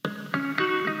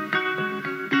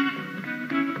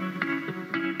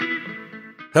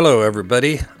Hello,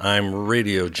 everybody. I'm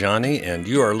Radio Johnny, and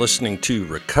you are listening to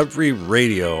Recovery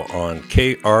Radio on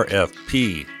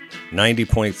KRFP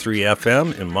 90.3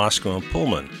 FM in Moscow and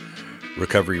Pullman.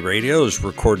 Recovery Radio is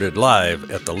recorded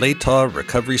live at the Letov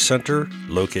Recovery Center,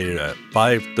 located at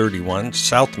 531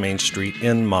 South Main Street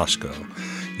in Moscow.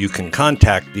 You can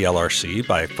contact the LRC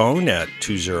by phone at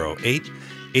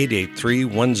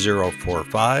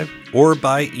 208-883-1045 or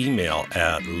by email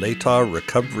at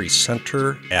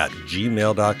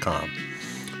letovrecoverycenter@gmail.com.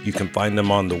 You can find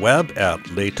them on the web at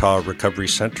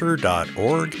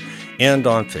letovrecoverycenter.org and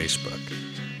on Facebook.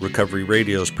 Recovery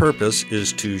Radio's purpose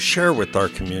is to share with our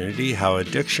community how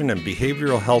addiction and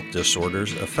behavioral health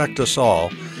disorders affect us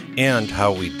all and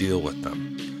how we deal with them.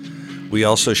 We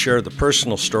also share the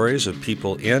personal stories of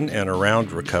people in and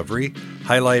around recovery,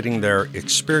 highlighting their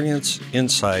experience,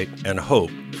 insight, and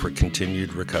hope for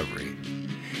continued recovery.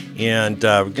 And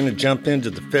we're going to jump into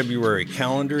the February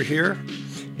calendar here.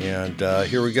 And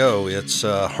here we go. It's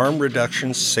Harm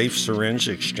Reduction Safe Syringe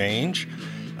Exchange.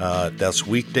 That's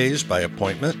weekdays by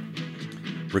appointment.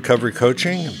 Recovery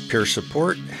coaching and peer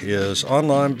support is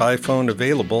online by phone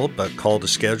available, but call to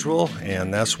schedule,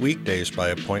 and that's weekdays by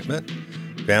appointment.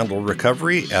 Vandal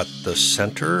Recovery at the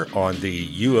Center on the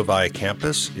U of I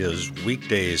campus is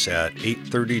weekdays at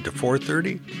 8:30 to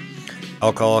 4:30.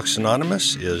 Alcoholics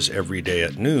Anonymous is every day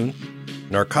at noon.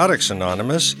 Narcotics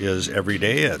Anonymous is every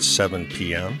day at 7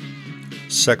 p.m.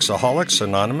 Sexaholics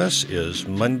Anonymous is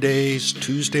Mondays,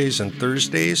 Tuesdays, and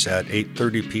Thursdays at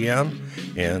 8:30 p.m.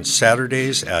 and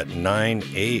Saturdays at 9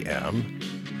 a.m.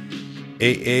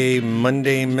 AA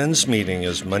Monday Men's Meeting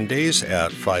is Mondays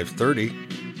at 5:30.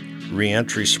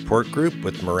 Reentry Support Group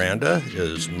with Miranda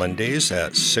is Mondays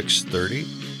at 6:30.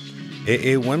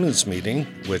 AA Women's Meeting,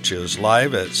 which is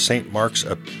live at St. Mark's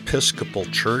Episcopal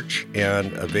Church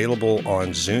and available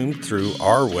on Zoom through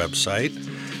our website,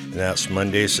 and that's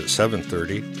Mondays at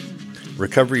 7:30.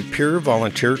 Recovery Peer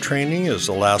Volunteer Training is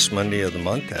the last Monday of the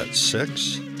month at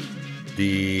 6.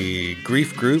 The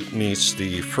Grief Group meets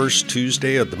the first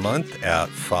Tuesday of the month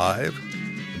at 5.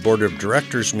 Board of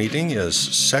Directors meeting is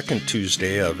second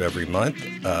Tuesday of every month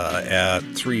at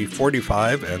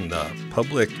 3:45, and the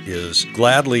public is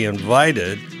gladly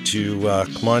invited to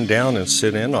come on down and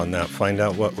sit in on that, find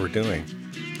out what we're doing.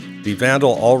 The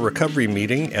Vandal All Recovery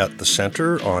meeting at the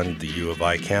Center on the U of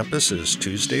I campus is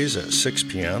Tuesdays at 6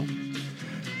 p.m.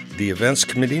 The Events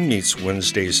Committee meets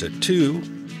Wednesdays at 2.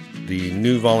 The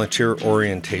New Volunteer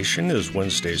Orientation is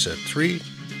Wednesdays at 3.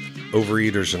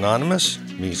 Overeaters Anonymous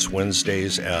meets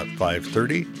Wednesdays at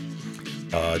 5:30.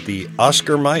 The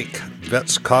Oscar Mike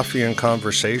Vets Coffee and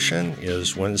Conversation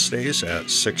is Wednesdays at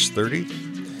 6:30.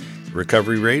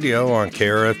 Recovery Radio on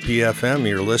KRFP-FM,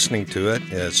 you're listening to it.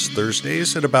 It's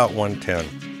Thursdays at about 1:10.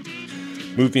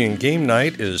 Movie and Game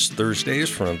Night is Thursdays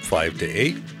from 5 to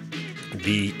 8.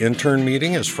 The Intern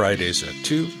Meeting is Fridays at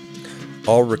 2.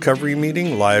 All Recovery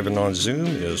Meeting live and on Zoom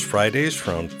is Fridays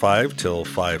from 5 till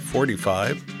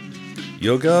 5:45.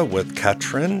 Yoga with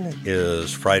Katrin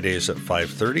is Fridays at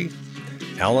 5:30.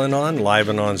 Al-Anon live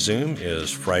and on Zoom is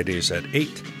Fridays at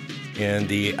 8. And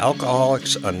the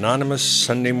Alcoholics Anonymous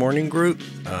Sunday morning group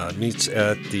meets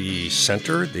at the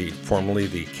center, formerly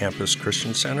the Campus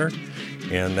Christian Center,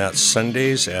 and that's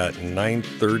Sundays at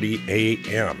 9:30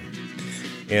 a.m.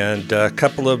 And a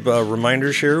couple of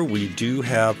reminders here. We do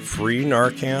have free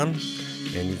Narcan,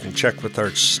 and you can check with our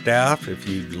staff if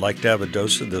you'd like to have a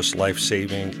dose of this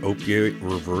life-saving opioid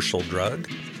reversal drug.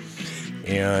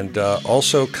 And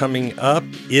also coming up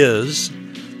is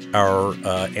our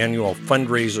annual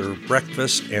fundraiser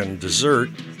breakfast and dessert,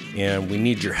 and we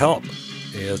need your help.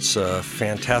 It's a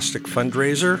fantastic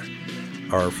fundraiser.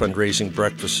 Our fundraising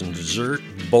breakfast and dessert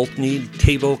both need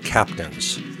table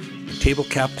captains. The table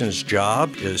captain's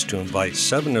job is to invite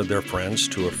 7 of their friends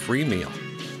to a free meal.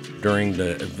 During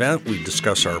the event, we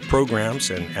discuss our programs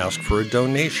and ask for a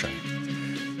donation.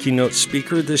 Keynote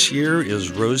speaker this year is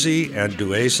Rosie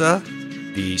Andueza,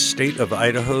 the State of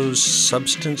Idaho's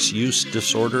Substance Use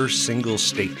Disorder Single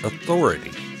State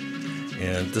Authority.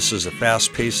 And this is a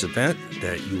fast-paced event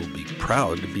that you will be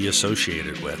proud to be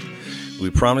associated with.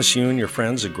 We promise you and your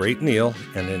friends a great meal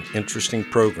and an interesting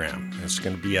program. It's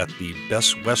going to be at the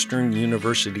Best Western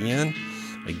University Inn,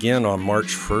 again on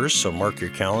March 1st, so mark your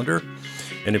calendar.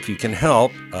 And if you can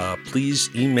help,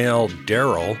 please email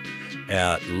Daryl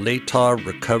at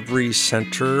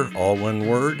letovrecoverycenter, all one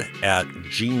word, at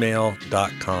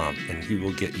gmail.com, and he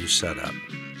will get you set up.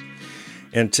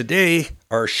 And today,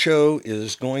 our show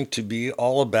is going to be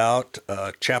all about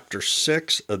Chapter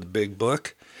 6 of the Big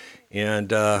Book.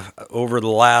 And over the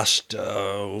last,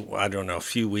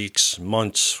 few weeks,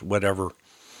 months, whatever,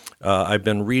 I've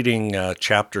been reading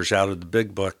chapters out of the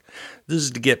Big Book. This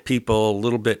is to get people a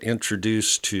little bit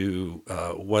introduced to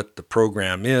what the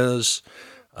program is,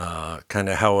 kind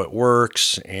of how it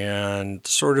works, and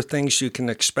sort of things you can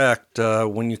expect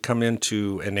when you come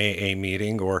into an AA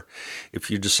meeting, or if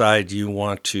you decide you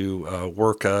want to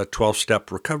work a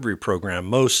 12-step recovery program.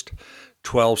 Most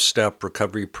 12-step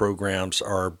recovery programs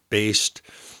are based,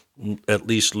 at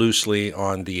least loosely,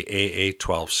 on the AA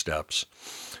 12 steps.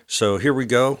 So here we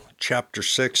go, Chapter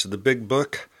 6 of the Big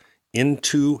Book,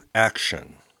 Into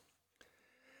Action.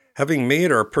 Having made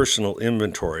our personal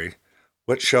inventory,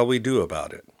 what shall we do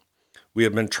about it? We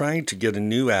have been trying to get a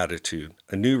new attitude,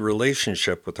 a new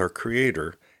relationship with our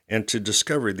Creator, and to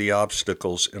discover the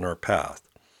obstacles in our path.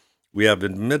 We have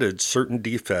admitted certain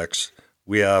defects.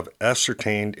 We have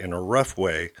ascertained in a rough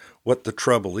way what the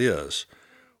trouble is.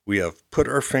 We have put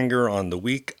our finger on the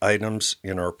weak items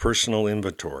in our personal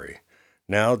inventory.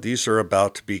 Now these are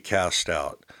about to be cast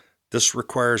out. This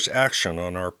requires action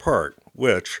on our part,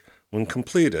 which, when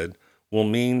completed, will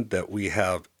mean that we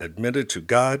have admitted to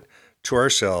God, to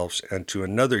ourselves, and to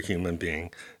another human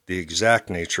being the exact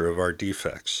nature of our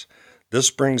defects. This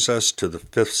brings us to the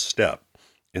 5th step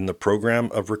in the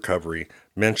program of recovery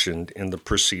mentioned in the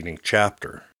preceding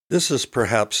chapter. This is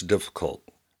perhaps difficult,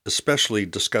 especially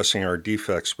discussing our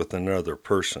defects with another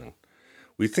person.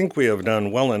 We think we have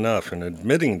done well enough in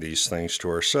admitting these things to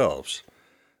ourselves.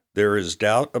 There is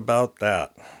doubt about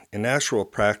that. In actual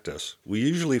practice, we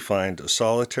usually find a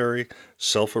solitary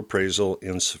self-appraisal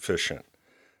insufficient.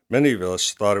 Many of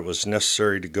us thought it was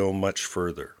necessary to go much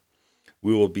further.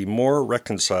 We will be more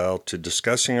reconciled to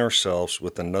discussing ourselves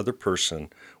with another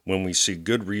person when we see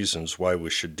good reasons why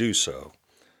we should do so.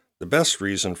 The best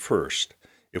reason first: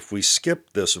 if we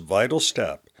skip this vital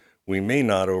step, we may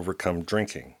not overcome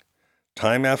drinking.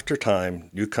 Time after time,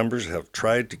 newcomers have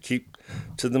tried to keep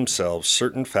to themselves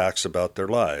certain facts about their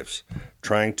lives.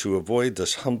 Trying to avoid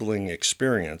this humbling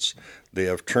experience, they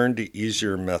have turned to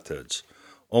easier methods.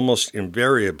 Almost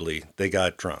invariably, they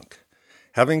got drunk.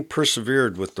 Having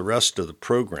persevered with the rest of the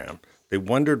program, they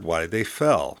wondered why they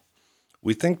fell.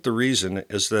 We think the reason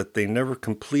is that they never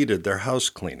completed their house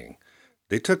cleaning.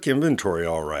 They took inventory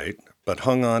all right, but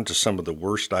hung on to some of the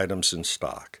worst items in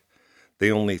stock. They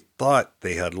only thought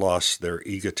they had lost their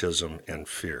egotism and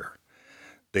fear.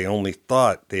 They only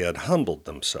thought they had humbled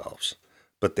themselves,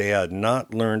 but they had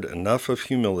not learned enough of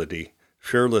humility,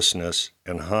 fearlessness,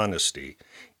 and honesty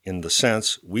in the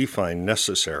sense we find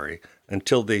necessary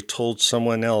until they told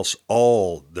someone else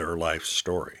all their life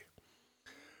story.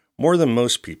 More than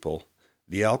most people,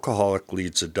 the alcoholic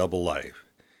leads a double life.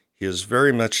 He is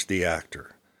very much the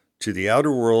actor. To the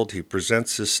outer world, he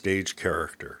presents his stage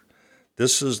character.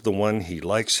 This is the one he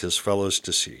likes his fellows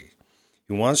to see.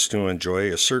 He wants to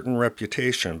enjoy a certain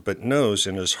reputation, but knows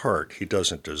in his heart he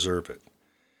doesn't deserve it.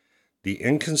 The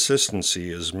inconsistency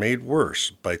is made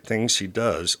worse by things he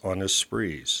does on his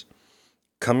sprees.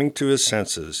 Coming to his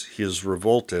senses, he is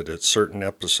revolted at certain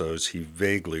episodes he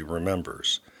vaguely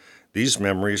remembers. These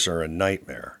memories are a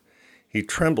nightmare. He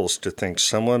trembles to think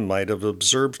someone might have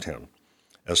observed him.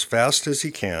 As fast as he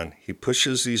can, he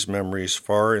pushes these memories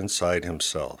far inside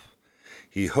himself.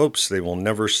 He hopes they will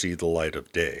never see the light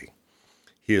of day.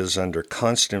 He is under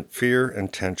constant fear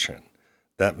and tension.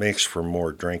 That makes for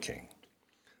more drinking.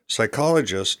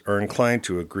 Psychologists are inclined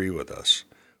to agree with us.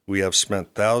 We have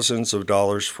spent thousands of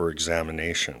dollars for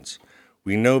examinations.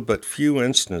 We know but few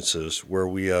instances where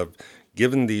we have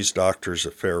given these doctors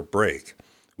a fair break.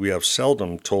 We have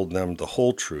seldom told them the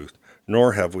whole truth,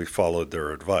 nor have we followed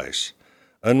their advice.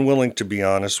 Unwilling to be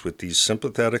honest with these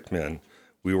sympathetic men,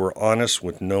 we were honest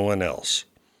with no one else.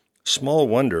 Small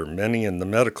wonder many in the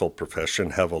medical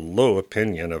profession have a low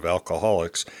opinion of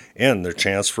alcoholics and their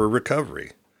chance for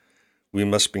recovery. We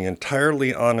must be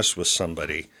entirely honest with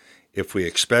somebody if we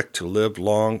expect to live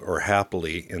long or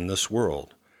happily in this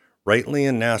world. Rightly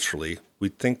and naturally, we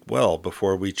think well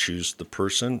before we choose the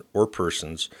person or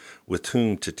persons with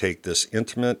whom to take this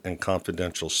intimate and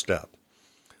confidential step.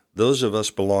 Those of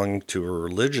us belonging to a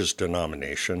religious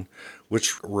denomination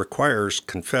which requires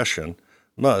confession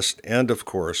must, and of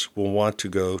course, will want to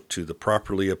go to the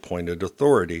properly appointed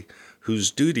authority whose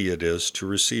duty it is to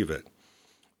receive it.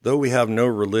 Though we have no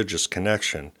religious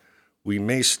connection, we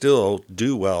may still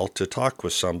do well to talk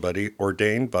with somebody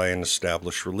ordained by an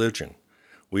established religion.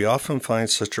 We often find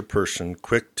such a person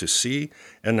quick to see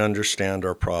and understand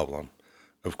our problem.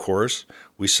 Of course,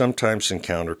 we sometimes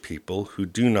encounter people who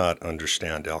do not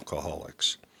understand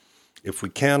alcoholics. If we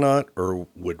cannot or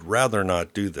would rather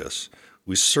not do this,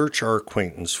 we search our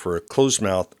acquaintance for a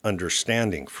close-mouthed,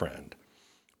 understanding friend.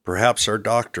 Perhaps our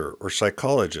doctor or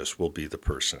psychologist will be the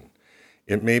person.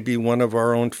 It may be one of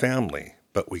our own family,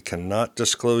 but we cannot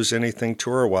disclose anything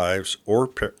to our wives or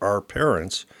our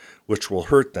parents which will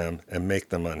hurt them and make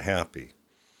them unhappy.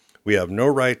 We have no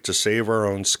right to save our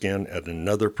own skin at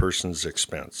another person's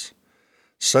expense.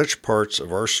 Such parts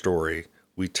of our story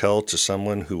we tell to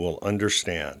someone who will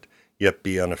understand, yet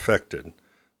be unaffected.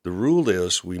 The rule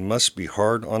is we must be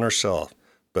hard on ourselves,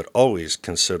 but always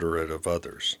considerate of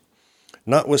others.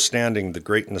 Notwithstanding the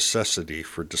great necessity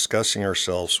for discussing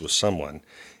ourselves with someone,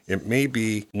 it may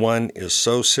be one is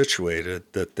so situated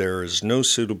that there is no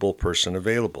suitable person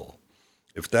available.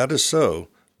 If that is so,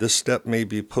 this step may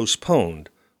be postponed,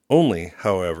 only,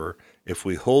 however, if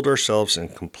we hold ourselves in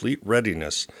complete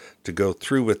readiness to go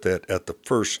through with it at the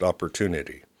first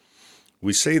opportunity.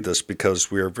 We say this because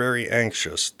we are very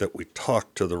anxious that we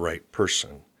talk to the right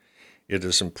person. It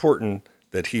is important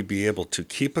that he be able to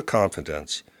keep a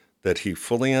confidence, that he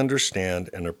fully understand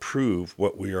and approve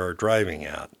what we are driving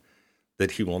at,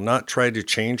 that he will not try to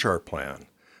change our plan,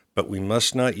 but we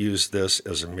must not use this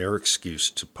as a mere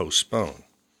excuse to postpone.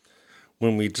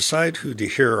 When we decide who to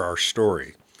hear our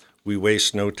story, we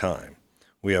waste no time.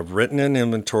 We have written an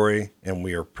inventory and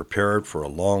we are prepared for a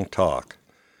long talk.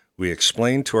 We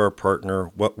explain to our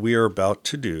partner what we are about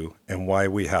to do and why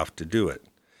we have to do it.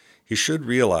 He should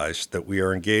realize that we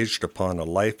are engaged upon a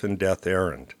life and death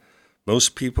errand.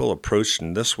 Most people approached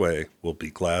in this way will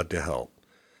be glad to help.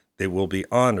 They will be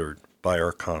honored by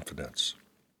our confidence.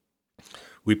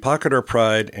 We pocket our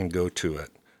pride and go to it,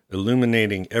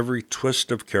 illuminating every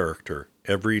twist of character,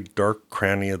 every dark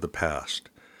cranny of the past.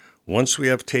 Once we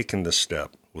have taken this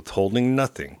step, withholding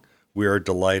nothing, we are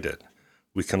delighted.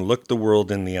 We can look the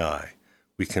world in the eye.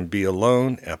 We can be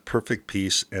alone at perfect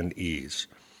peace and ease.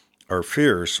 Our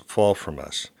fears fall from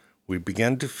us. We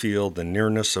begin to feel the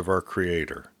nearness of our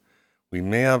Creator. We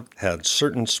may have had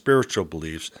certain spiritual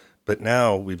beliefs, but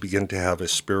now we begin to have a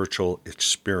spiritual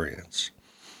experience.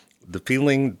 The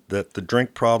feeling that the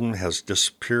drink problem has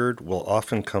disappeared will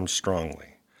often come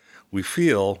strongly. We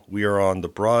feel we are on the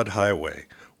broad highway,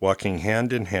 walking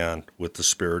hand in hand with the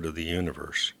Spirit of the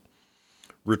universe.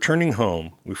 Returning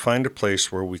home, we find a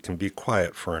place where we can be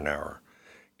quiet for an hour,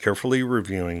 carefully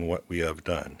reviewing what we have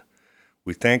done.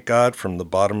 We thank God from the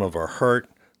bottom of our heart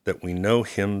that we know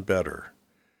Him better.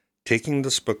 Taking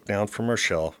this book down from our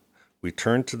shelf, we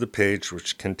turn to the page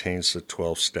which contains the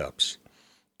 12 steps.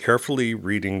 Carefully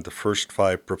reading the first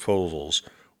 5 proposals,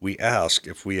 we ask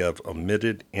if we have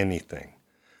omitted anything.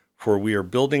 For we are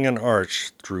building an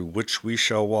arch through which we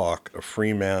shall walk a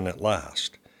free man at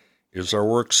last. Is our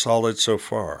work solid so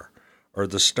far? Are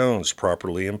the stones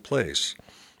properly in place?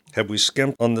 Have we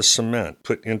skimped on the cement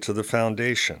put into the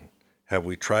foundation? Have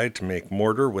we tried to make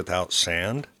mortar without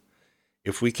sand?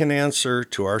 If we can answer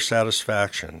to our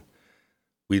satisfaction,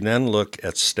 we then look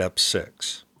at step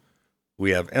 6.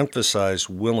 We have emphasized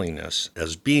willingness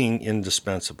as being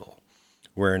indispensable.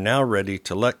 We are now ready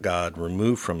to let God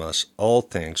remove from us all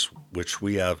things which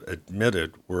we have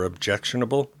admitted were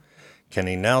objectionable. Can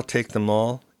He now take them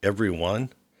all, every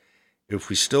one? If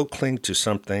we still cling to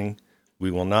something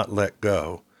we will not let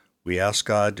go, we ask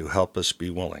God to help us be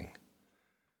willing.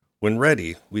 When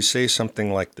ready, we say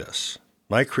something like this: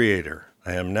 My Creator,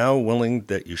 I am now willing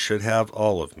that you should have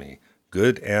all of me,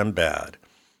 good and bad.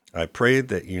 I pray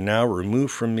that you now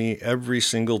remove from me every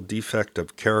single defect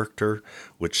of character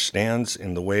which stands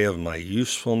in the way of my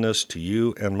usefulness to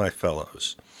you and my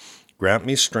fellows. Grant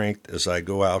me strength as I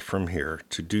go out from here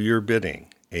to do your bidding.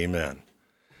 Amen.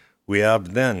 We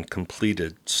have then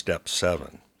completed step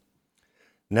 7.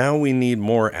 Now we need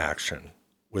more action,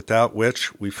 without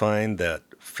which we find that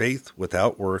faith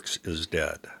without works is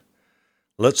dead.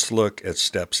 Let's look at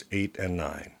steps 8 and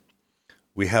 9.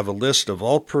 We have a list of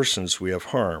all persons we have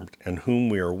harmed and whom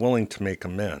we are willing to make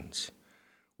amends.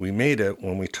 We made it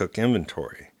when we took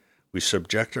inventory. We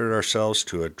subjected ourselves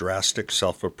to a drastic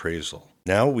self-appraisal.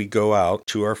 Now we go out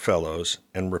to our fellows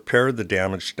and repair the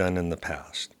damage done in the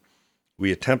past.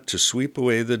 We attempt to sweep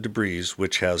away the debris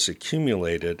which has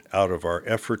accumulated out of our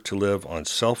effort to live on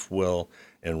self-will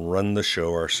and run the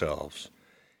show ourselves.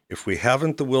 If we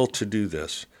haven't the will to do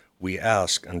this, we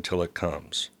ask until it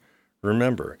comes.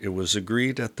 Remember, it was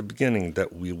agreed at the beginning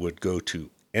that we would go to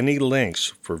any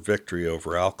lengths for victory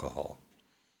over alcohol.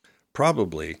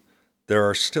 Probably, there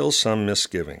are still some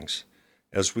misgivings.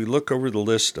 As we look over the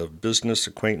list of business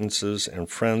acquaintances and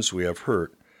friends we have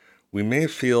hurt, we may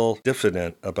feel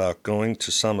diffident about going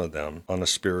to some of them on a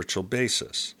spiritual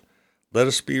basis. Let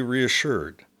us be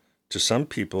reassured. To some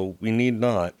people, we need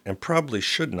not and probably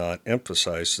should not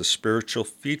emphasize the spiritual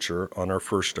feature on our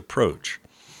first approach.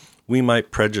 We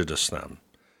might prejudice them.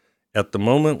 At the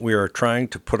moment, we are trying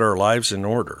to put our lives in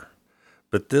order.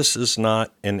 But this is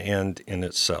not an end in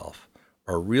itself.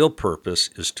 Our real purpose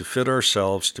is to fit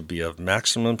ourselves to be of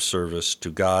maximum service to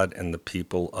God and the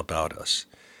people about us.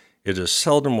 It is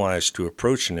seldom wise to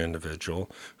approach an individual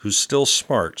who still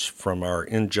smarts from our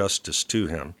injustice to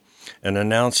him and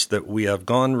announce that we have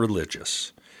gone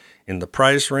religious. In the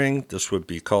prize ring, this would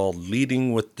be called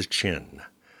leading with the chin.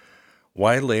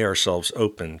 Why lay ourselves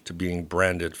open to being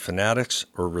branded fanatics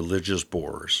or religious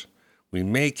bores? We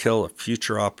may kill a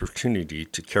future opportunity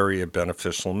to carry a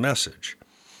beneficial message,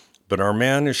 but our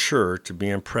man is sure to be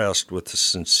impressed with a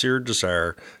sincere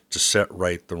desire to set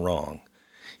right the wrong.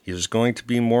 He is going to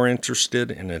be more interested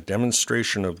in a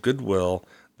demonstration of goodwill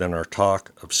than our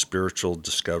talk of spiritual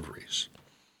discoveries.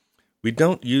 We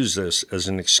don't use this as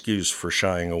an excuse for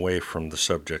shying away from the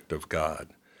subject of God.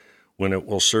 When it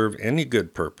will serve any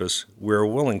good purpose, we are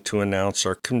willing to announce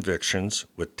our convictions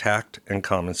with tact and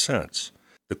common sense.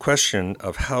 The question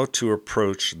of how to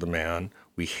approach the man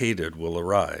we hated will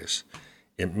arise.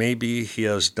 It may be he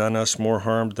has done us more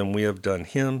harm than we have done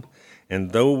him,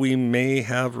 and though we may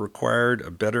have required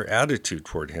a better attitude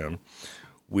toward him,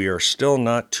 we are still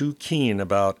not too keen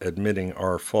about admitting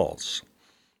our faults.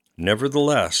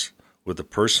 Nevertheless, with a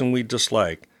person we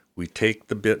dislike, we take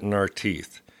the bit in our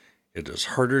teeth. It is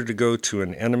harder to go to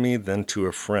an enemy than to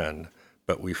a friend,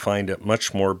 but we find it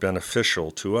much more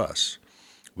beneficial to us.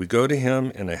 We go to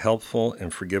him in a helpful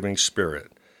and forgiving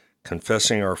spirit,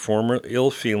 confessing our former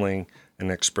ill feeling and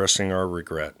expressing our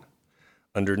regret.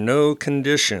 Under no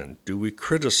condition do we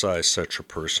criticize such a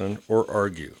person or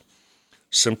argue.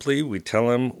 Simply, we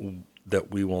tell him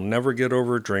that we will never get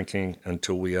over drinking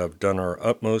until we have done our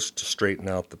utmost to straighten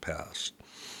out the past.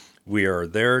 We are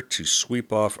there to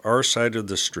sweep off our side of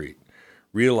the street,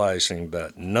 realizing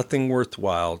that nothing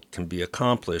worthwhile can be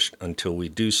accomplished until we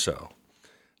do so.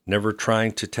 Never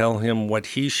trying to tell him what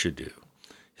he should do.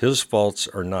 His faults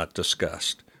are not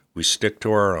discussed. We stick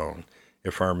to our own.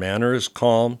 If our manner is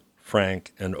calm,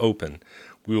 frank, and open,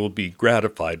 we will be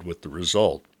gratified with the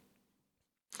result.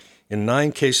 In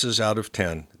 9 cases out of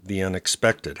 10, the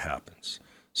unexpected happens.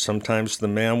 Sometimes the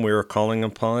man we are calling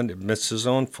upon admits his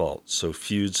own fault, so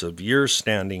feuds of years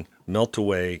standing melt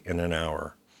away in an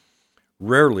hour.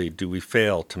 Rarely do we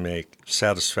fail to make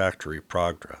satisfactory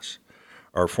progress.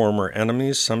 Our former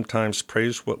enemies sometimes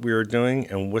praise what we are doing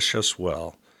and wish us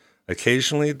well.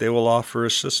 Occasionally, they will offer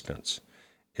assistance.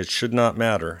 It should not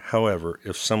matter, however,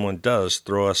 if someone does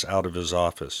throw us out of his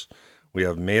office. We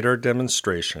have made our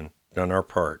demonstration, done our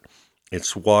part.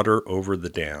 It's water over the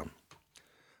dam.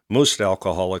 Most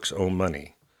alcoholics owe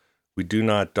money. We do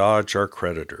not dodge our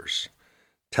creditors.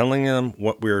 Telling them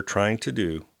what we are trying to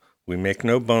do, we make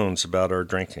no bones about our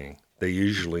drinking. They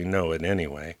usually know it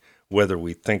anyway, whether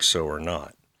we think so or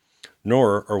not.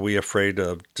 Nor are we afraid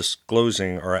of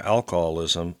disclosing our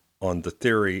alcoholism on the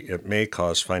theory it may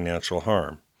cause financial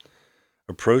harm.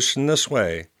 Approached in this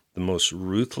way, the most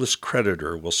ruthless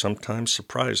creditor will sometimes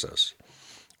surprise us.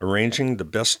 Arranging the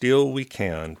best deal we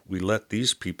can, we let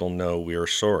these people know we are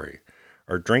sorry.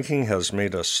 Our drinking has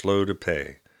made us slow to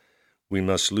pay. We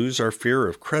must lose our fear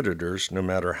of creditors no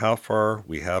matter how far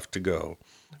we have to go,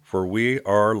 for we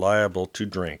are liable to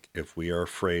drink if we are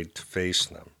afraid to face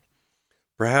them.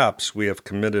 Perhaps we have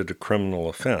committed a criminal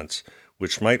offense,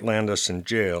 which might land us in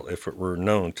jail if it were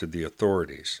known to the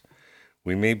authorities.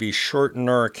 We may be short in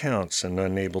our accounts and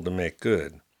unable to make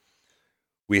good.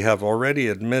 We have already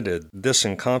admitted this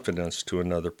in confidence to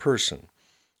another person,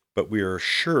 but we are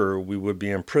sure we would be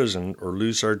imprisoned or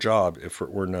lose our job if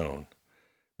it were known.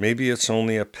 Maybe it's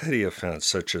only a petty offense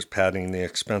such as padding the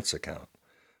expense account.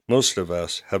 Most of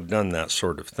us have done that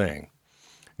sort of thing.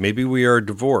 Maybe we are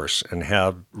divorced and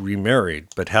have remarried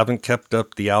but haven't kept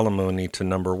up the alimony to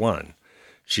number 1.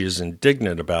 She is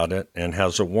indignant about it and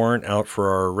has a warrant out for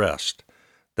our arrest.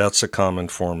 That's a common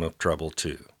form of trouble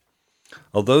too.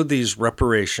 Although these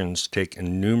reparations take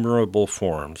innumerable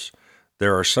forms,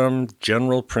 there are some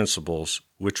general principles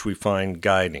which we find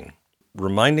guiding.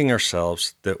 Reminding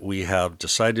ourselves that we have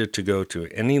decided to go to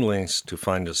any lengths to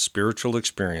find a spiritual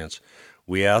experience,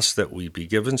 we ask that we be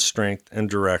given strength and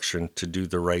direction to do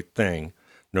the right thing,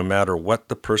 no matter what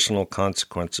the personal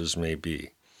consequences may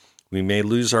be. We may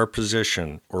lose our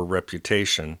position or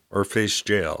reputation or face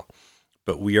jail,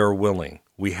 but we are willing.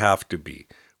 We have to be.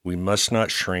 We must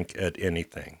not shrink at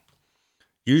anything.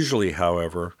 Usually,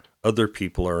 however, other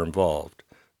people are involved.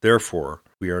 Therefore,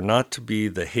 we are not to be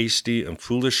the hasty and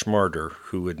foolish martyr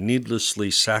who would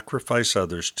needlessly sacrifice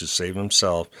others to save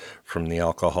himself from the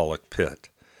alcoholic pit.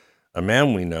 A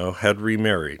man we know had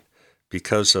remarried.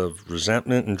 Because of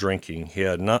resentment and drinking, he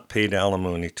had not paid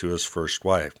alimony to his first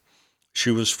wife.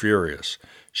 She was furious.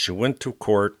 She went to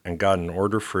court and got an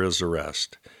order for his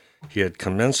arrest. He had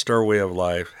commenced our way of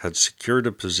life, had secured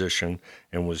a position,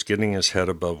 and was getting his head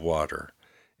above water.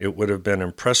 It would have been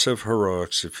impressive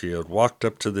heroics if he had walked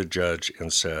up to the judge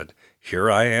and said,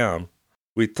 "Here I am."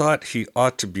 We thought he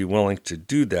ought to be willing to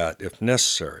do that if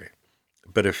necessary,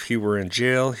 but if he were in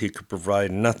jail, he could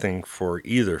provide nothing for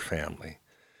either family.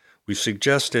 We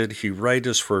suggested he write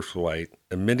his first wife,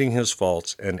 admitting his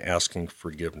faults and asking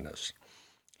forgiveness.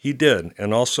 He did,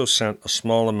 and also sent a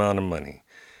small amount of money.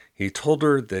 He told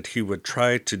her that he would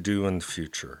try to do in the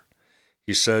future.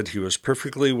 He said he was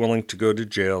perfectly willing to go to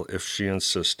jail if she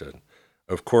insisted.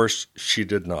 Of course, she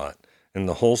did not, and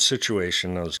the whole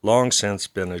situation has long since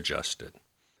been adjusted.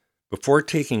 Before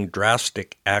taking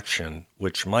drastic action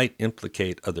which might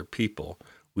implicate other people,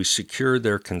 we secure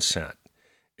their consent.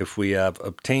 If we have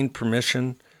obtained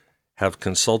permission, have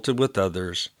consulted with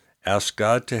others, asked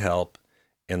God to help,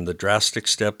 and the drastic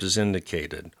step is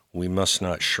indicated, we must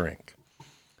not shrink.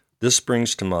 This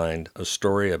brings to mind a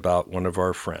story about one of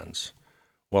our friends.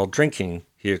 While drinking,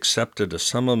 he accepted a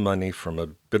sum of money from a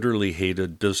bitterly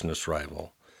hated business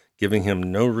rival, giving him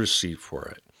no receipt for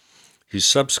it. He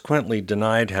subsequently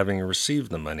denied having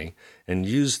received the money and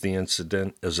used the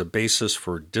incident as a basis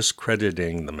for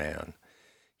discrediting the man.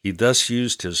 He thus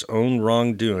used his own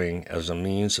wrongdoing as a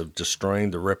means of destroying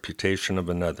the reputation of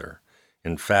another.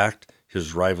 In fact,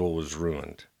 his rival was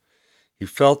ruined. He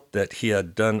felt that he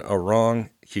had done a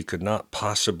wrong he could not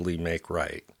possibly make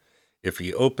right. If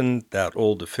he opened that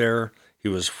old affair, he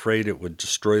was afraid it would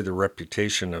destroy the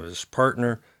reputation of his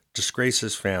partner, disgrace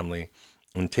his family,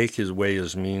 and take away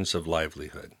his means of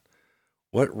livelihood.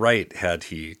 What right had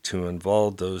he to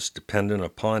involve those dependent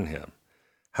upon him?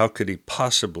 How could he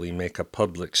possibly make a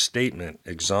public statement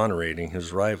exonerating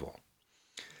his rival?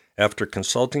 After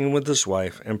consulting with his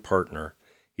wife and partner,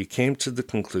 he came to the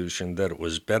conclusion that it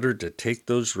was better to take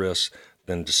those risks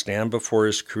than to stand before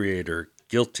his Creator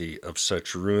guilty of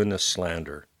such ruinous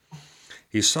slander.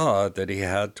 He saw that he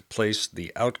had to place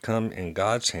the outcome in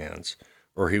God's hands,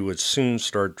 or he would soon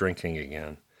start drinking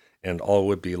again, and all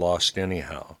would be lost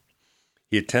anyhow.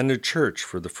 He attended church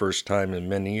for the first time in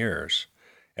many years.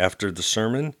 After the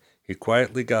sermon, he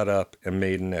quietly got up and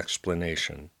made an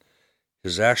explanation.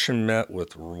 His action met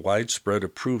with widespread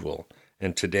approval,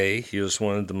 and today he is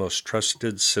one of the most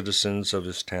trusted citizens of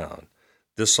his town.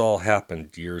 This all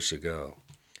happened years ago.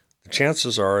 The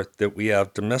chances are that we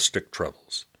have domestic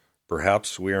troubles.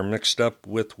 Perhaps we are mixed up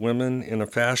with women in a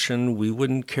fashion we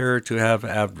wouldn't care to have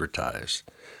advertised.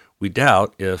 We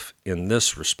doubt if, in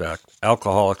this respect,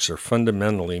 alcoholics are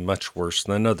fundamentally much worse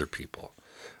than other people.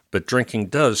 But drinking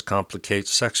does complicate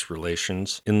sex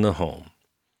relations in the home.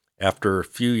 After a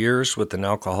few years with an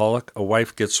alcoholic, a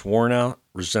wife gets worn out,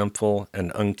 resentful,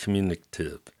 and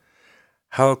uncommunicative.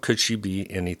 How could she be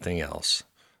anything else?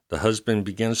 The husband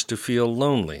begins to feel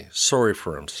lonely, sorry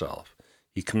for himself.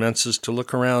 He commences to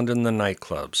look around in the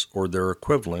nightclubs, or their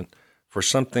equivalent, for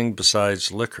something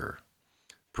besides liquor.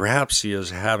 Perhaps he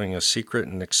is having a secret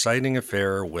and exciting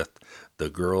affair with the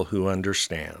girl who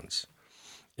understands.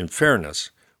 In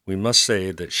fairness, we must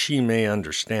say that she may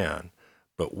understand,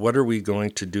 but what are we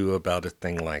going to do about a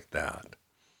thing like that?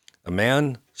 A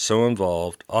man so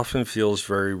involved often feels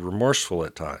very remorseful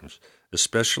at times,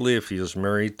 especially if he is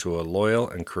married to a loyal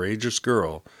and courageous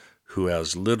girl who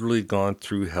has literally gone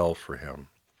through hell for him.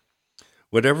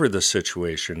 Whatever the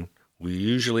situation, we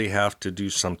usually have to do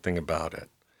something about it.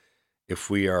 If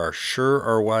we are sure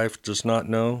our wife does not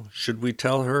know, should we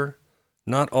tell her?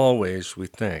 Not always, we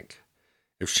think.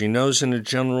 If she knows in a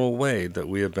general way that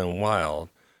we have been wild,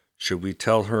 should we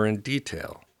tell her in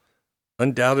detail?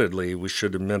 Undoubtedly, we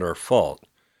should admit our fault.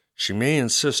 She may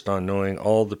insist on knowing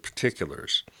all the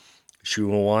particulars. She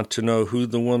will want to know who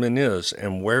the woman is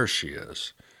and where she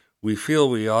is. We feel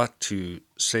we ought to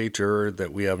say to her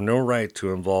that we have no right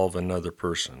to involve another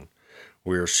person.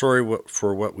 We are sorry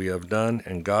for what we have done,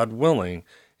 and God willing,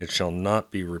 it shall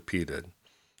not be repeated.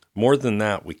 More than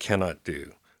that we cannot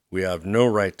do. We have no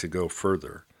right to go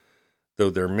further. Though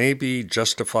there may be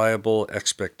justifiable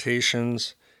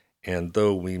expectations, and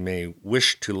though we may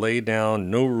wish to lay down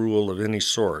no rule of any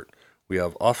sort, we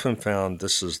have often found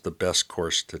this is the best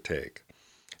course to take.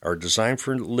 Our design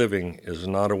for living is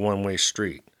not a one-way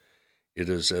street. It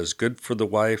is as good for the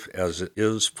wife as it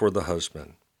is for the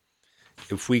husband.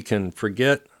 If we can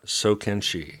forget, so can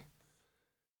she.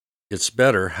 It's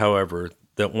better, however,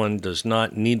 that one does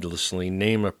not needlessly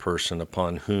name a person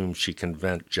upon whom she can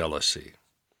vent jealousy.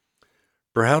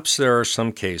 Perhaps there are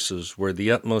some cases where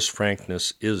the utmost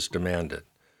frankness is demanded.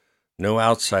 No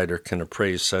outsider can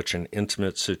appraise such an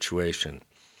intimate situation.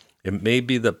 It may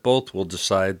be that both will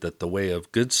decide that the way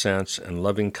of good sense and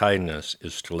loving kindness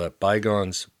is to let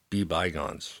bygones be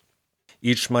bygones.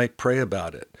 Each might pray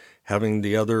about it, having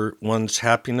the other one's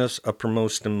happiness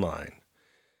uppermost in mind.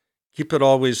 Keep it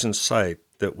always in sight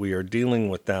that we are dealing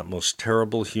with that most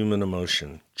terrible human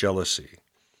emotion, jealousy.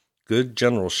 Good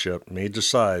generalship may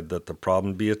decide that the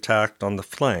problem be attacked on the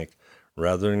flank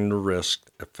rather than to risk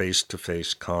a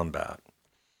face-to-face combat.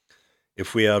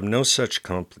 If we have no such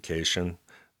complication,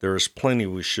 there is plenty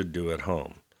we should do at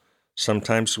home.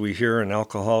 Sometimes we hear an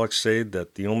alcoholic say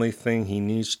that the only thing he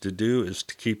needs to do is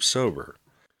to keep sober.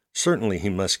 Certainly he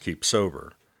must keep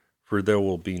sober, for there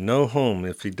will be no home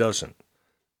if he doesn't.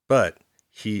 But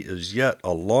he is yet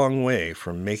a long way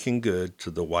from making good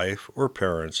to the wife or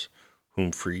parents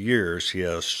whom for years he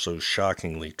has so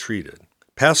shockingly treated.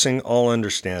 Passing all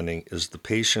understanding is the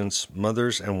patience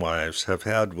mothers and wives have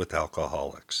had with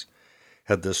alcoholics.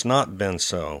 Had this not been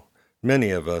so,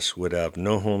 many of us would have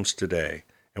no homes today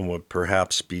and would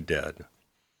perhaps be dead.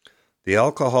 The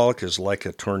alcoholic is like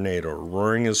a tornado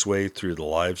roaring his way through the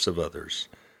lives of others.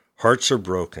 Hearts are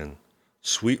broken,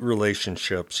 sweet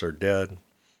relationships are dead,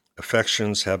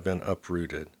 affections have been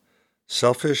uprooted.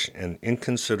 Selfish and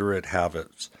inconsiderate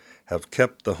habits have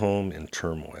kept the home in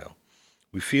turmoil.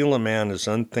 We feel a man is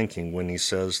unthinking when he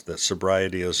says that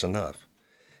sobriety is enough.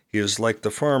 He is like the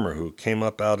farmer who came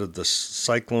up out of the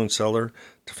cyclone cellar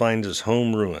to find his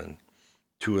home ruined.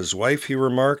 To his wife he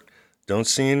remarked, "Don't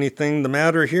see anything the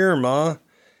matter here, Ma.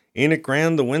 Ain't it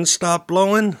grand the wind stopped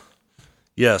blowing?"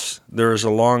 Yes, there is a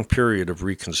long period of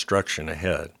reconstruction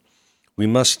ahead. We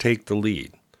must take the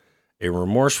lead. A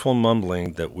remorseful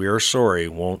mumbling that we are sorry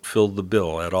won't fill the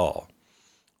bill at all.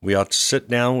 We ought to sit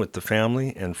down with the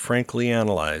family and frankly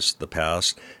analyze the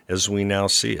past as we now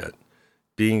see it,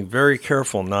 being very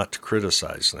careful not to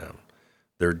criticize them.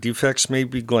 Their defects may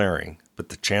be glaring, but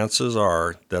the chances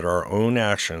are that our own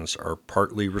actions are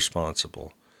partly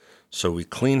responsible. So we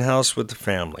clean house with the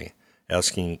family,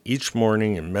 asking each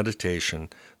morning in meditation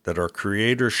that our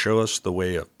Creator show us the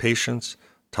way of patience,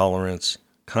 tolerance,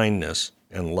 kindness,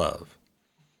 and love.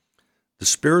 The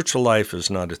spiritual life is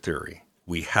not a theory.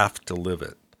 We have to live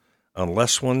it.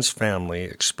 Unless one's family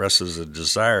expresses a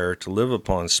desire to live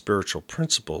upon spiritual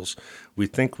principles, we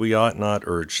think we ought not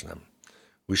urge them.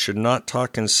 We should not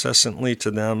talk incessantly to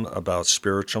them about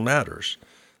spiritual matters.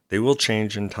 They will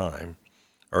change in time.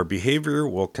 Our behavior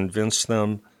will convince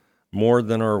them more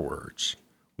than our words.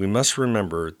 We must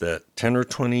remember that 10 or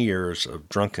 20 years of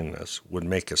drunkenness would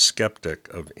make a skeptic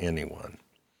of anyone.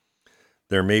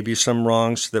 There may be some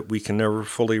wrongs that we can never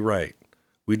fully right.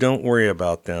 We don't worry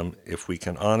about them if we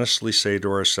can honestly say to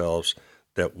ourselves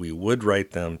that we would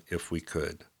right them if we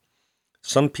could.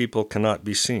 Some people cannot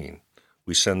be seen.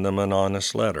 We send them an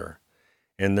honest letter,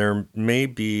 and there may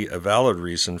be a valid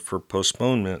reason for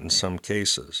postponement in some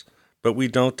cases, but we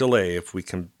don't delay if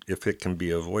it can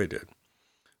be avoided.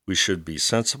 We should be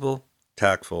sensible,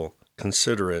 tactful,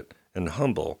 considerate, and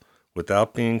humble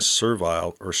without being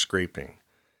servile or scraping.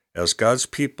 As God's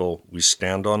people, we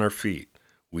stand on our feet.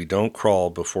 We don't crawl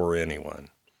before anyone.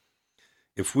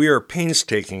 If we are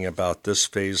painstaking about this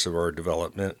phase of our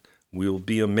development, we will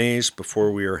be amazed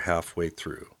before we are halfway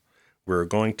through. We are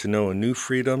going to know a new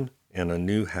freedom and a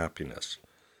new happiness.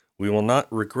 We will not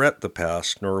regret the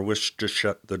past nor wish to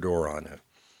shut the door on it.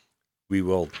 We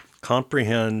will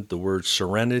comprehend the word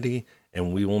serenity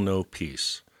and we will know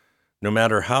peace. No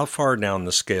matter how far down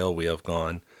the scale we have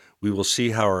gone, we will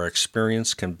see how our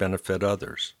experience can benefit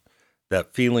others.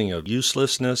 That feeling of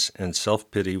uselessness and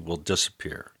self-pity will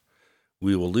disappear.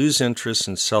 We will lose interest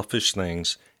in selfish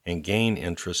things and gain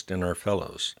interest in our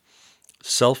fellows.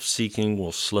 Self-seeking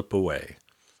will slip away.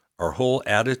 Our whole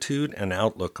attitude and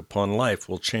outlook upon life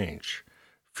will change.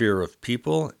 Fear of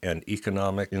people and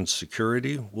economic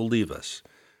insecurity will leave us.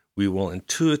 We will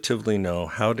intuitively know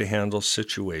how to handle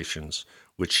situations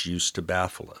which used to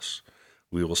baffle us.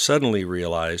 We will suddenly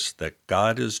realize that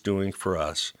God is doing for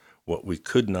us what we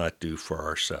could not do for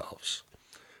ourselves.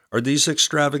 Are these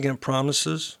extravagant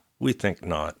promises? We think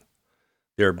not.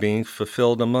 They are being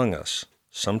fulfilled among us,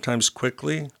 sometimes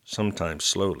quickly, sometimes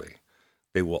slowly.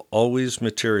 They will always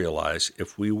materialize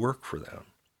if we work for them.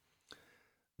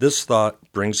 This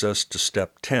thought brings us to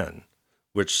step 10,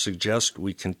 which suggests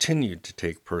we continue to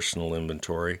take personal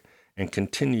inventory and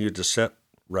continue to set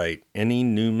right any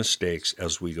new mistakes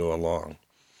as we go along.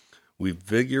 We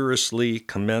vigorously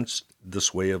commenced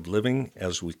this way of living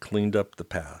as we cleaned up the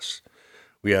past.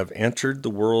 We have entered the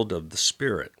world of the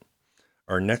Spirit.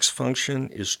 Our next function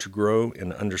is to grow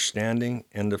in understanding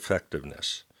and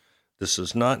effectiveness. This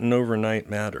is not an overnight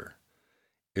matter.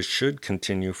 It should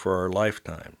continue for our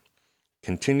lifetime.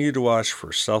 Continue to watch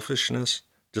for selfishness,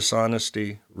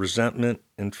 dishonesty, resentment,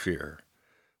 and fear.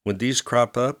 When these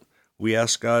crop up, we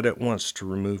ask God at once to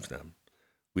remove them.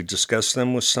 We discuss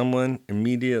them with someone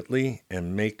immediately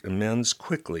and make amends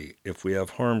quickly if we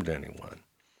have harmed anyone.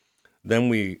 Then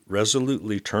we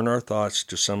resolutely turn our thoughts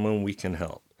to someone we can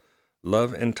help.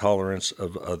 Love and tolerance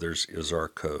of others is our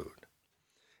code.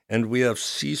 And we have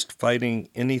ceased fighting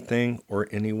anything or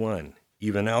anyone,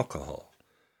 even alcohol.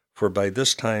 For by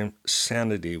this time,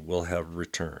 sanity will have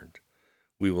returned.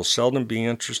 We will seldom be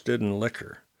interested in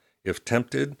liquor. If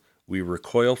tempted, we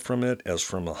recoil from it as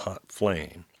from a hot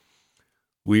flame.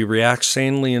 We react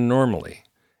sanely and normally,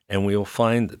 and we will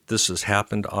find that this has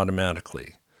happened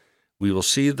automatically. We will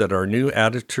see that our new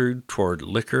attitude toward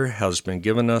liquor has been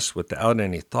given us without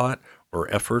any thought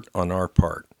or effort on our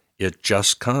part. It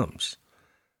just comes.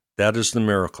 That is the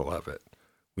miracle of it.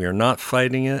 We are not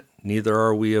fighting it, neither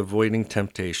are we avoiding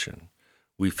temptation.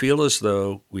 We feel as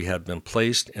though we have been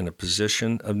placed in a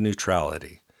position of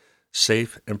neutrality,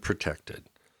 safe and protected.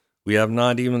 We have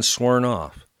not even sworn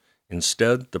off.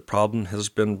 Instead, the problem has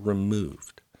been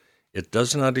removed. It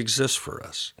does not exist for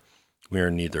us. We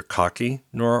are neither cocky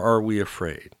nor are we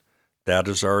afraid. That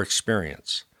is our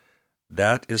experience.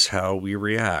 That is how we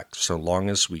react so long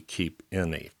as we keep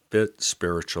in a fit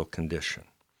spiritual condition.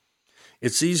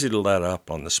 It's easy to let up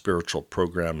on the spiritual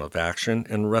program of action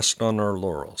and rest on our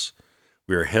laurels.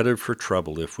 We are headed for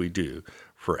trouble if we do,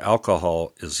 for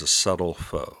alcohol is a subtle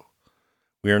foe.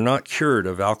 We are not cured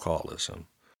of alcoholism.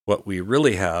 What we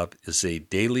really have is a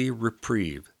daily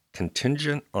reprieve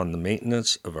contingent on the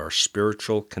maintenance of our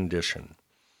spiritual condition.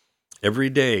 Every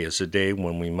day is a day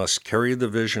when we must carry the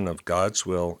vision of God's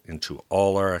will into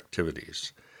all our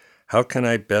activities. How can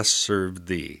I best serve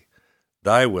Thee?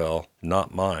 Thy will,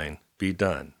 not mine, be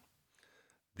done.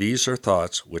 These are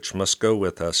thoughts which must go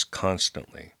with us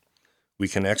constantly. We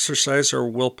can exercise our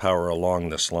willpower along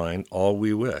this line all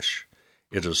we wish.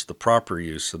 It is the proper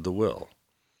use of the will.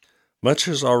 Much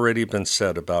has already been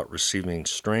said about receiving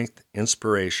strength,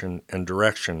 inspiration, and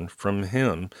direction from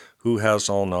Him who has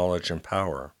all knowledge and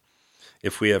power.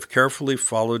 If we have carefully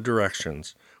followed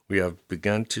directions, we have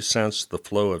begun to sense the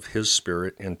flow of His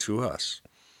Spirit into us.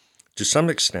 To some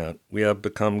extent, we have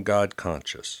become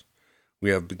God-conscious.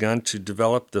 We have begun to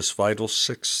develop this vital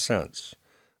sixth sense,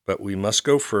 but we must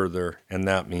go further, and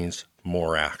that means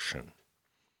more action.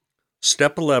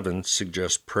 Step 11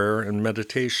 suggests prayer and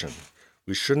meditation.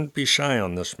 We shouldn't be shy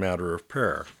on this matter of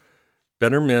prayer.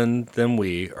 Better men than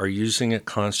we are using it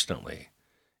constantly.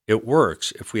 It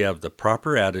works if we have the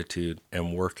proper attitude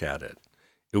and work at it.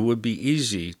 It would be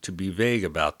easy to be vague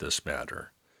about this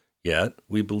matter, yet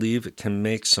we believe it can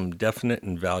make some definite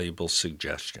and valuable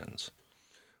suggestions.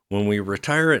 When we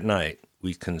retire at night,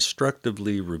 we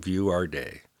constructively review our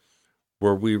day.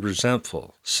 Were we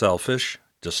resentful, selfish,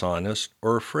 dishonest,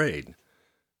 or afraid?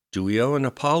 Do we owe an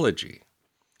apology?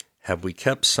 Have we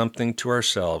kept something to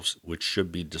ourselves which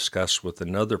should be discussed with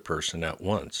another person at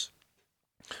once?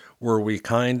 Were we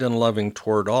kind and loving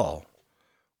toward all?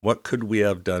 What could we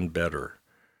have done better?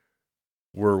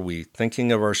 Were we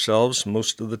thinking of ourselves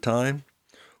most of the time?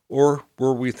 Or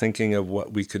were we thinking of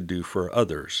what we could do for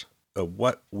others, of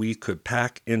what we could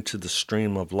pack into the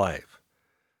stream of life?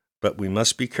 But we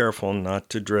must be careful not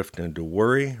to drift into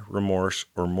worry, remorse,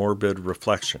 or morbid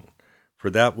reflection,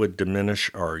 for that would diminish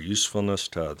our usefulness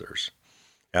to others.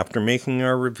 After making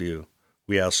our review,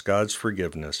 we ask God's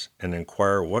forgiveness and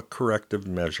inquire what corrective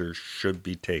measures should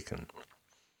be taken.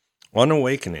 On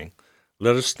awakening,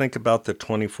 let us think about the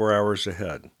 24 hours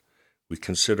ahead. We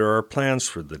consider our plans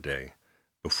for the day.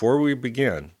 Before we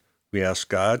begin, we ask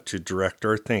God to direct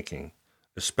our thinking,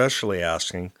 especially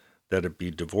asking that it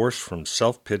be divorced from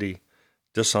self-pity,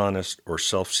 dishonest, or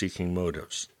self-seeking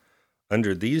motives.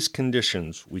 Under these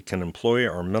conditions, we can employ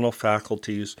our mental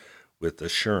faculties with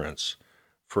assurance,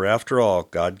 for after all,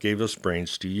 God gave us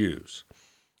brains to use.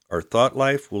 Our thought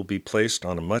life will be placed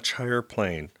on a much higher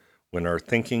plane when our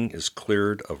thinking is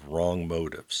cleared of wrong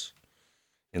motives.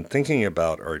 In thinking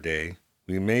about our day,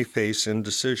 we may face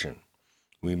indecision.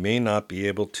 We may not be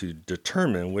able to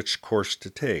determine which course to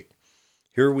take.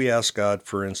 Here we ask God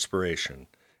for inspiration,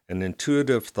 an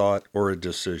intuitive thought or a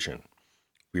decision.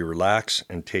 We relax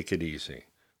and take it easy.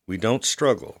 We don't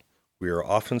struggle. We are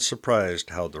often surprised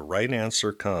how the right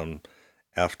answer comes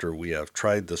after we have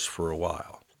tried this for a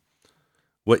while.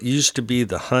 What used to be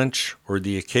the hunch or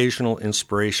the occasional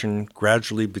inspiration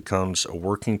gradually becomes a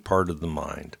working part of the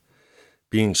mind.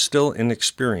 Being still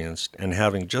inexperienced and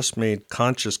having just made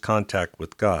conscious contact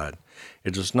with God,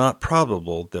 it is not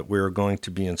probable that we are going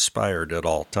to be inspired at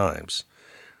all times.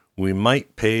 We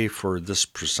might pay for this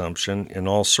presumption in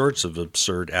all sorts of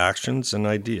absurd actions and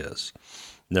ideas.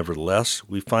 Nevertheless,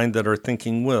 we find that our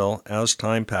thinking will, as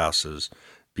time passes,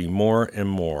 be more and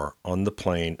more on the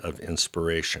plane of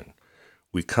inspiration.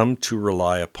 we come to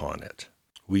rely upon it.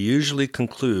 We usually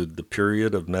conclude the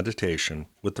period of meditation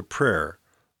with a prayer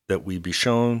that we be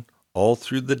shown all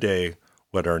through the day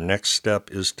what our next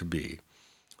step is to be,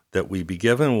 that we be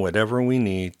given whatever we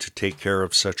need to take care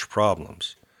of such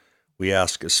problems. We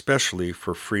ask especially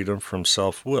for freedom from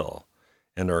self-will,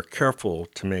 and are careful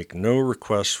to make no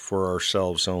requests for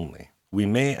ourselves only. We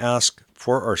may ask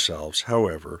for ourselves,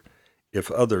 however, if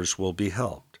others will be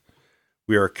helped.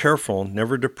 We are careful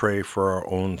never to pray for our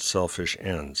own selfish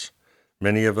ends.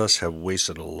 Many of us have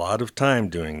wasted a lot of time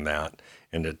doing that,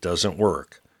 and it doesn't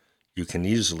work. You can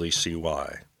easily see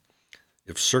why.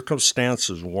 If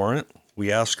circumstances warrant,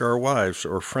 we ask our wives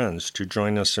or friends to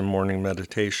join us in morning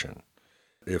meditation.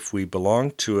 If we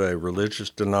belong to a religious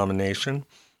denomination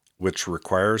which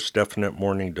requires definite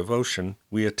morning devotion,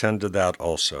 we attend to that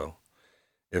also.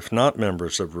 If not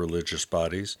members of religious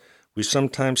bodies, we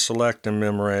sometimes select and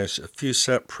memorize a few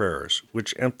set prayers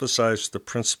which emphasize the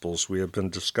principles we have been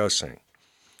discussing.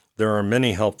 There are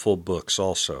many helpful books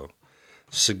also.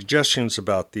 Suggestions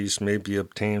about these may be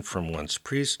obtained from one's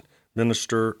priest,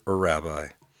 minister, or rabbi.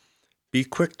 Be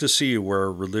quick to see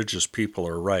where religious people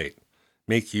are right.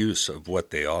 Make use of what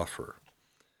they offer.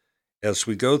 As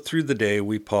we go through the day,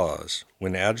 we pause,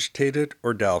 when agitated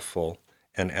or doubtful,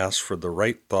 and ask for the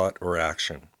right thought or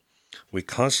action. We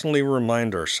constantly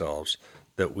remind ourselves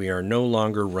that we are no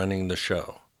longer running the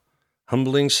show,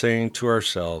 humbly saying to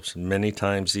ourselves many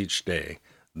times each day,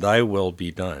 "Thy will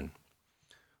be done."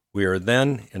 We are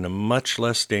then in a much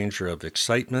less danger of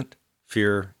excitement,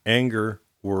 fear, anger,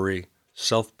 worry,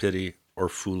 self-pity, or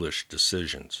foolish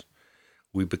decisions.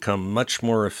 We become much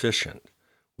more efficient.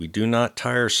 We do not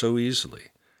tire so easily,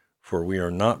 for we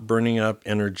are not burning up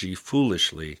energy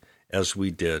foolishly as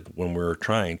we did when we were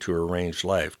trying to arrange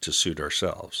life to suit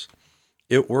ourselves.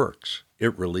 It works.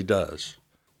 It really does.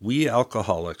 We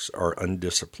alcoholics are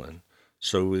undisciplined,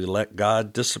 so we let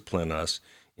God discipline us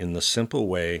in the simple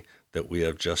way that we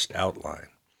have just outlined.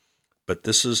 But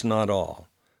this is not all.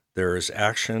 There is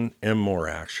action and more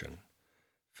action.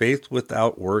 Faith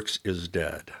without works is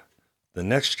dead. The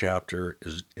next chapter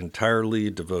is entirely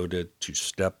devoted to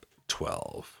step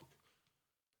 12.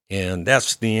 And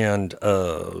that's the end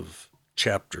of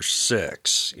chapter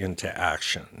 6, Into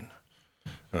Action.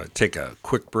 I'm going to take a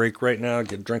quick break right now,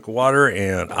 get a drink of water,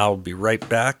 and I'll be right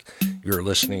back. You're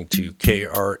listening to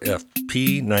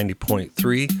KRFP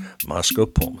 90.3, Moscow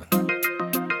Pullman.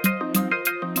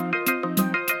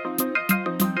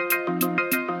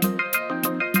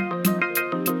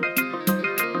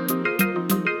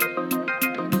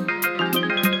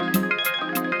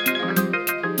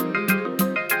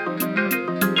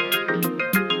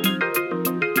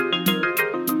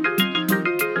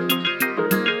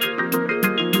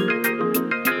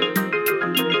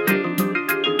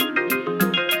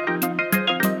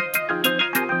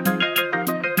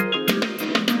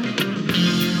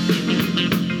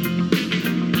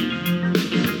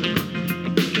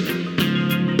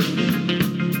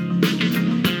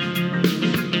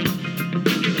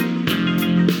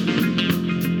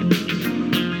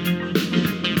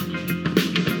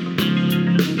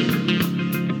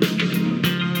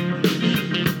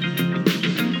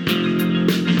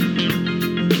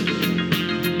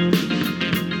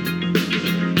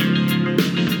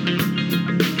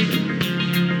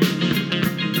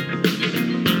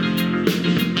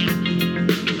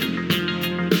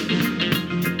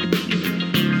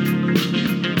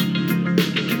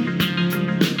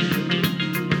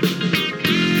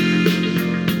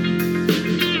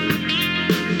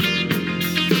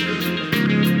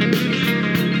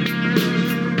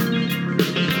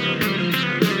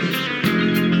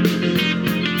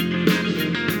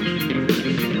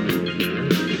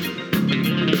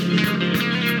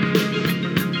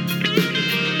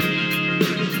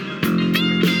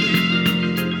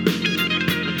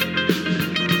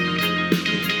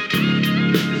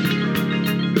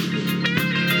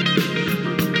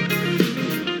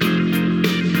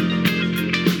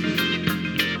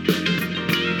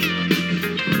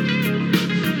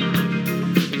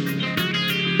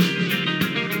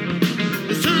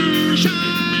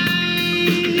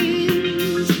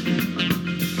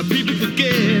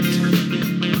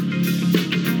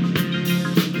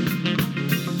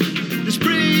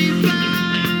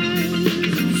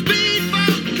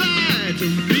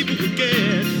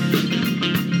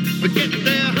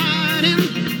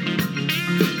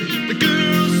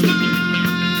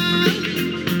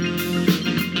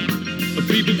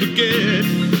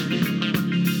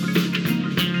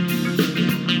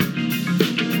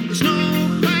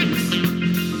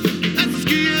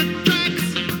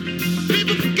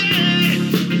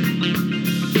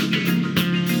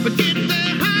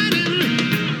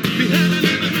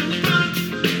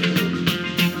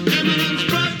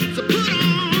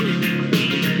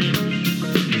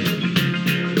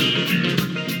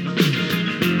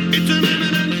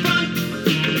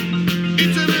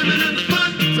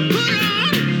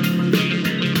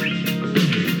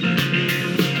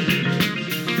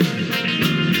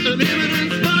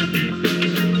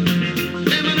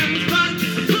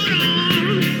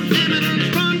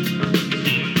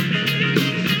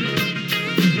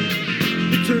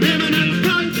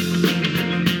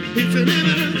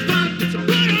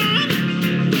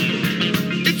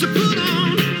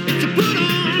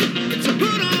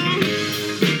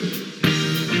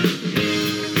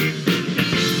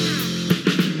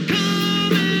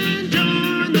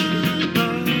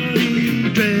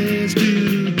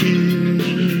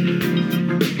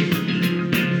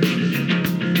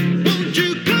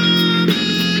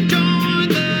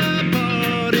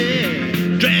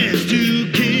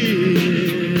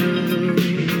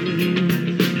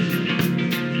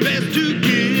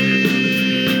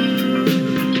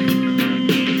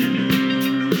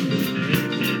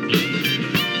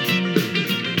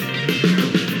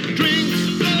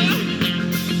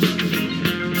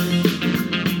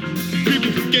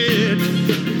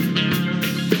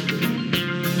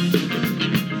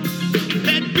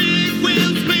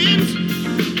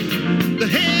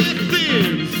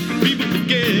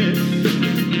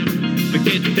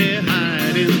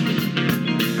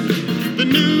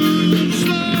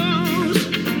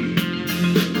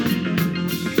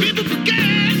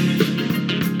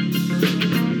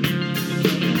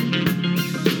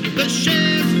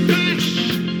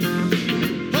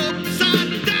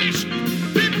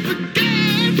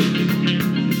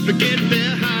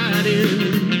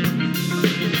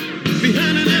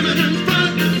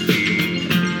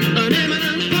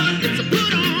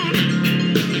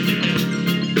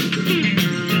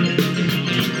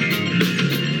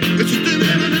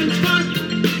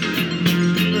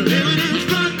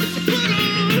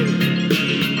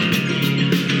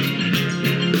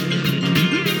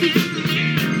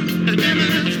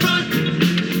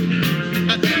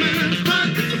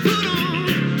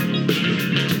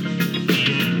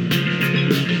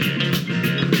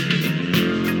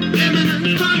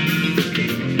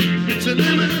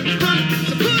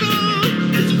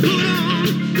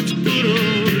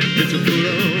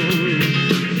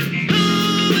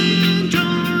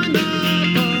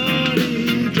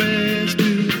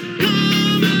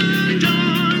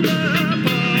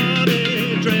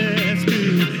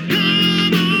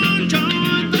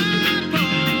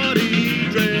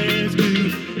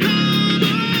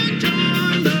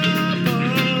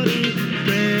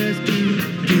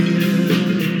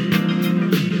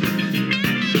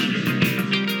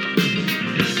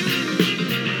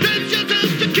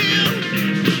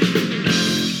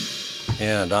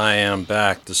 And I am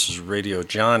back. This is Radio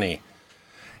Johnny.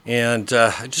 And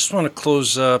I just want to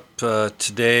close up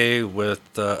today with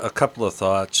a couple of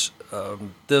thoughts.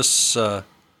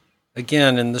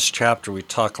 Again, in this chapter, we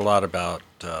talk a lot about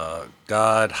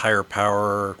God, higher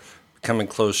power, becoming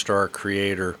close to our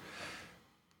Creator.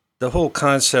 The whole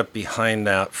concept behind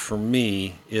that for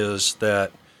me is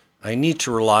that I need to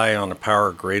rely on a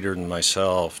power greater than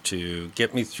myself to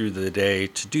get me through the day,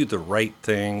 to do the right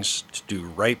things, to do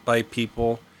right by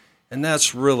people. And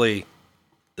that's really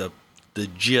the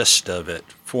gist of it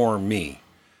for me.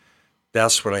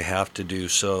 That's what I have to do.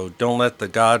 So don't let the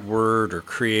God word or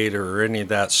creator or any of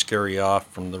that scare you off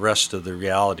from the rest of the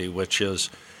reality, which is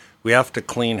we have to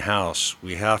clean house.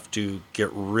 We have to get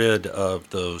rid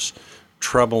of those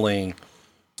troubling,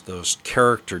 those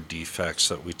character defects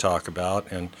that we talk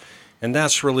about. And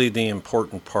that's really the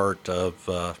important part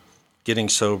of getting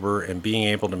sober and being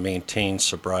able to maintain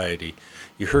sobriety.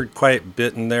 You heard quite a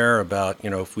bit in there about,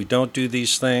 if we don't do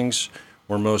these things,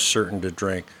 we're most certain to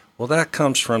drink. Well, that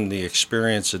comes from the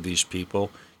experience of these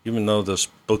people, even though this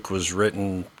book was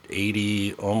written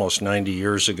 80, almost 90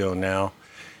 years ago now,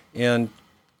 and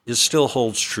it still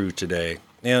holds true today.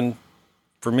 And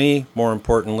for me, more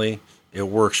importantly, it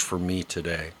works for me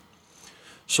today.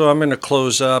 So I'm going to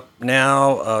close up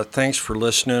now. Thanks for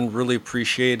listening. Really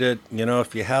appreciate it.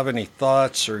 If you have any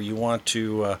thoughts or you want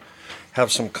to have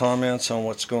some comments on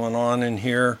what's going on in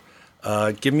here,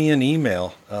 give me an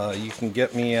email. You can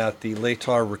get me at the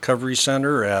Latah Recovery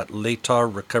Center at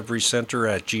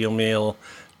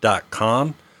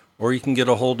latahrecoverycenter@gmail.com, or you can get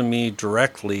a hold of me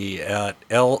directly at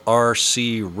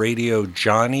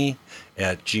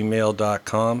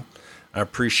lrcradiojohnny@gmail.com. I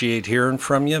appreciate hearing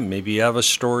from you. Maybe you have a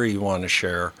story you want to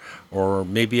share, or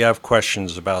maybe you have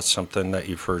questions about something that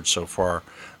you've heard so far.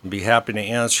 I'd be happy to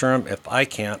answer them. If I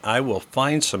can't, I will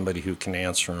find somebody who can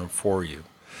answer them for you.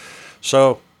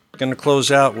 So, I'm going to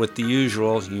close out with the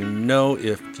usual. If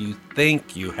you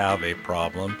think you have a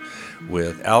problem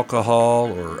with alcohol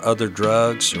or other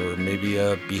drugs or maybe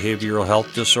a behavioral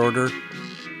health disorder,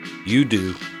 you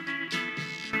do.